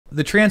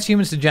The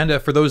transhumanist agenda,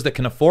 for those that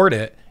can afford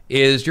it,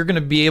 is you're going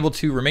to be able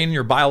to remain in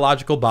your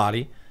biological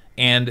body,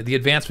 and the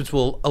advancements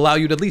will allow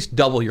you to at least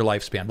double your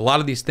lifespan. A lot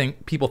of these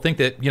people think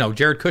that,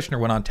 Jared Kushner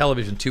went on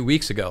television 2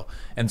 weeks ago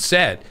and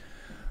said,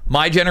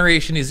 my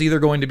generation is either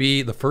going to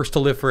be the first to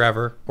live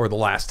forever or the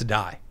last to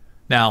die.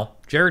 Now,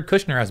 Jared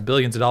Kushner has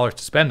billions of dollars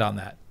to spend on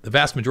that. The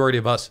vast majority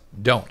of us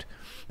don't.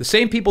 The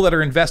same people that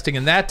are investing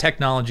in that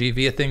technology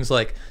via things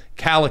like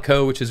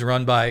Calico, which is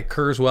run by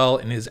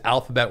Kurzweil and his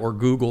Alphabet or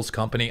Google's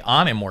company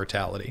on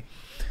immortality.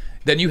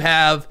 Then you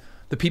have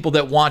the people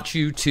that want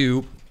you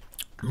to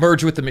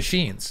merge with the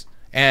machines.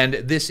 And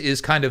this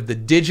is kind of the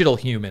digital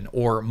human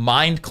or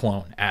mind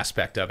clone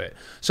aspect of it.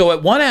 So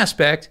at one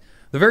aspect,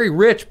 the very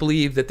rich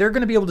believe that they're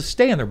going to be able to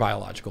stay in their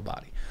biological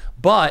body.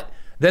 But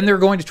then they're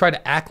going to try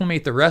to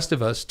acclimate the rest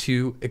of us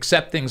to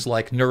accept things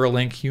like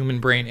Neuralink, human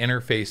brain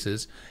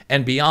interfaces,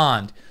 and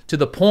beyond, to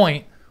the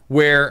point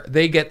where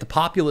they get the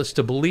populace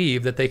to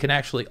believe that they can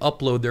actually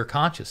upload their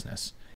consciousness.